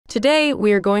Today,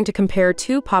 we are going to compare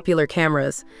two popular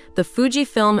cameras, the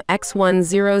Fujifilm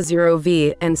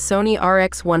X100V and Sony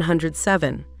RX100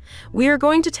 VII. We are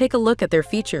going to take a look at their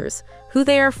features, who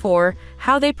they are for,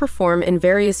 how they perform in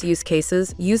various use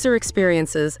cases, user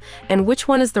experiences, and which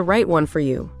one is the right one for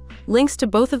you. Links to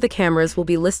both of the cameras will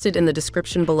be listed in the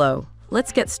description below.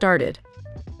 Let's get started.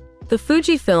 The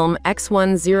Fujifilm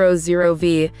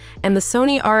X100V and the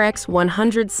Sony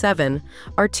RX100 VII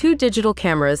are two digital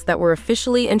cameras that were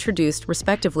officially introduced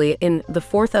respectively in the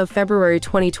 4th of February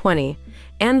 2020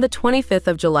 and the 25th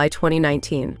of July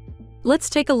 2019. Let's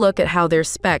take a look at how their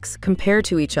specs compare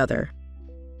to each other.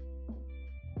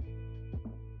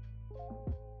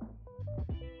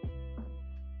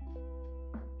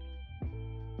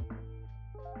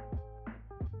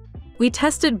 We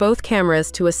tested both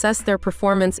cameras to assess their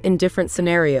performance in different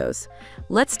scenarios.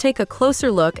 Let's take a closer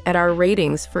look at our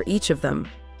ratings for each of them.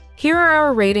 Here are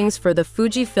our ratings for the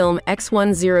Fujifilm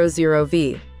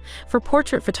X100V. For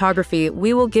portrait photography,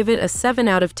 we will give it a 7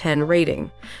 out of 10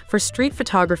 rating. For street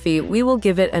photography, we will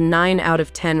give it a 9 out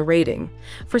of 10 rating.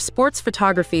 For sports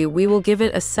photography, we will give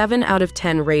it a 7 out of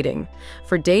 10 rating.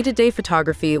 For day-to-day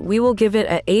photography, we will give it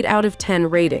an 8 out of 10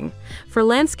 rating. For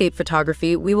landscape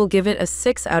photography, we will give it a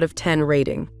 6 out of 10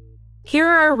 rating. Here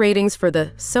are our ratings for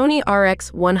the Sony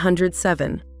RX100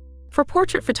 VII. For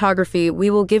portrait photography, we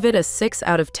will give it a 6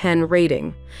 out of 10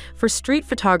 rating. For street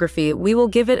photography, we will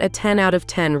give it a 10 out of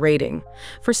 10 rating.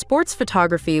 For sports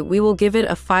photography, we will give it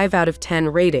a 5 out of 10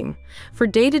 rating. For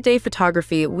day-to-day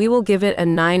photography, we will give it a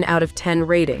 9 out of 10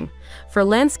 rating. For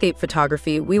landscape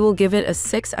photography, we will give it a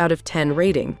 6 out of 10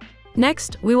 rating.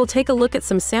 Next, we will take a look at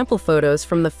some sample photos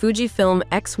from the Fujifilm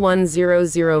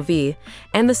X100V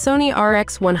and the Sony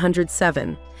RX100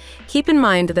 VII. Keep in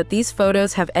mind that these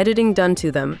photos have editing done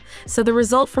to them, so the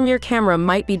result from your camera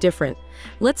might be different.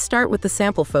 Let's start with the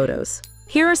sample photos.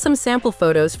 Here are some sample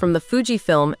photos from the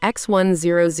Fujifilm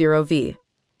X100V.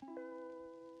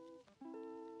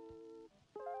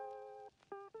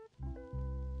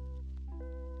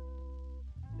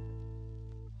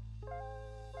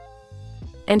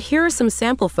 And here are some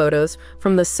sample photos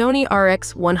from the Sony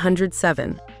RX100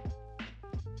 VII.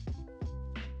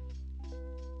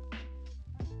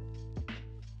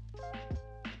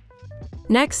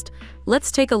 Next, let's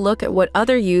take a look at what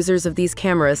other users of these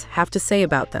cameras have to say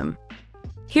about them.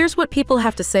 Here's what people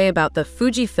have to say about the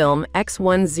Fujifilm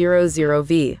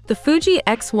X100V. The Fuji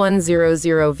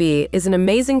X100V is an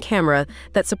amazing camera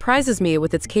that surprises me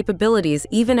with its capabilities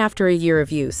even after a year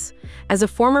of use. As a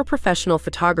former professional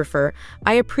photographer,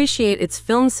 I appreciate its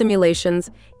film simulations,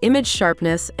 image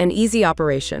sharpness, and easy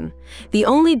operation. The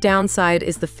only downside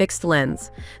is the fixed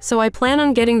lens, so I plan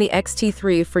on getting the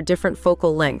X-T3 for different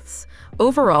focal lengths.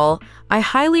 Overall, I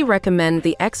highly recommend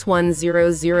the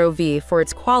X100V for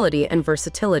its quality and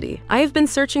versatility. I have been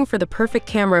searching for the perfect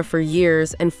camera for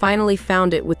years and finally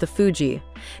found it with the Fuji.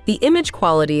 The image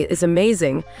quality is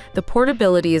amazing, the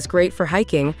portability is great for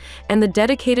hiking, and the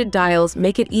dedicated dials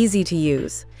make it easy to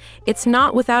use. It's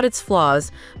not without its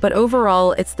flaws, but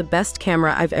overall it's the best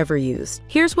camera I've ever used.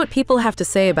 Here's what people have to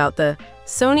say about the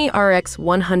Sony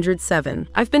RX100 VII.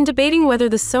 I've been debating whether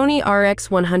the Sony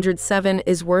RX100 VII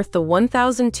is worth the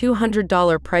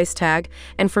 $1,200 price tag,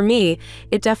 and for me,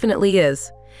 it definitely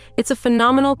is. It's a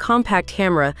phenomenal compact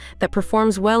camera that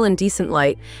performs well in decent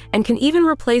light and can even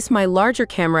replace my larger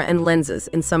camera and lenses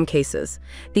in some cases.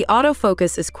 The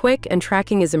autofocus is quick and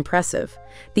tracking is impressive.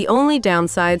 The only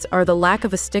downsides are the lack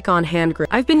of a stick-on hand grip.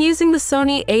 I've been using the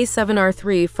Sony a7R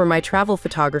III for my travel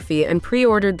photography and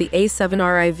pre-ordered the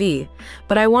a7RIV,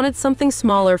 but I wanted something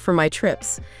smaller for my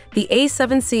trips. The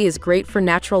a7C is great for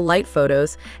natural light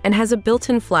photos and has a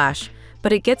built-in flash,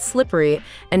 but it gets slippery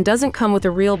and doesn't come with a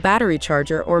real battery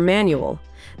charger or manual.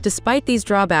 Despite these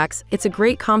drawbacks, it's a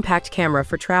great compact camera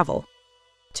for travel.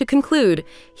 To conclude,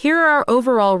 here are our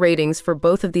overall ratings for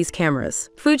both of these cameras.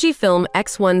 Fujifilm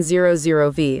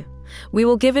X100V. We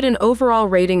will give it an overall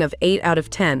rating of 8 out of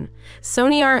 10.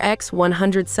 Sony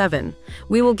RX100 VII.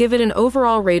 We will give it an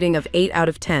overall rating of 8 out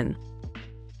of 10.